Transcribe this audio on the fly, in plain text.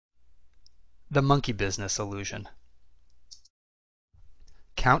The monkey business illusion.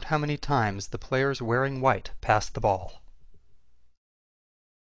 Count how many times the players wearing white pass the ball.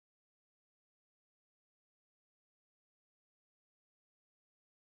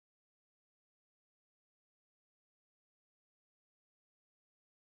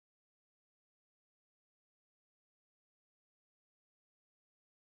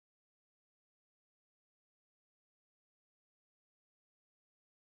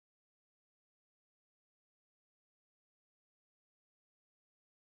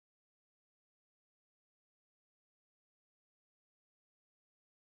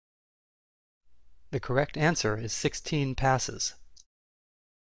 The correct answer is 16 passes.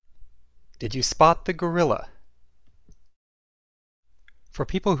 Did you spot the gorilla? For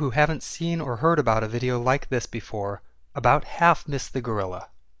people who haven't seen or heard about a video like this before, about half missed the gorilla.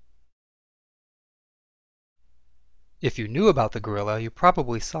 If you knew about the gorilla, you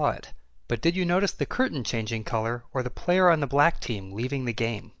probably saw it, but did you notice the curtain changing color or the player on the black team leaving the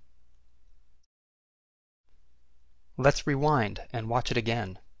game? Let's rewind and watch it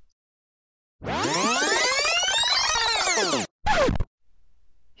again.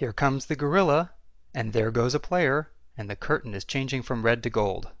 Here comes the gorilla, and there goes a player, and the curtain is changing from red to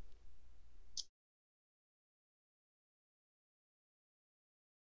gold.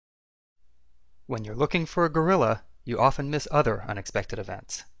 When you're looking for a gorilla, you often miss other unexpected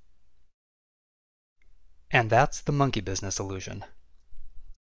events. And that's the monkey business illusion.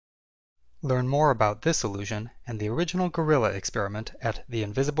 Learn more about this illusion and the original gorilla experiment at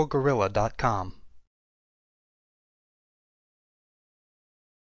theinvisiblegorilla.com.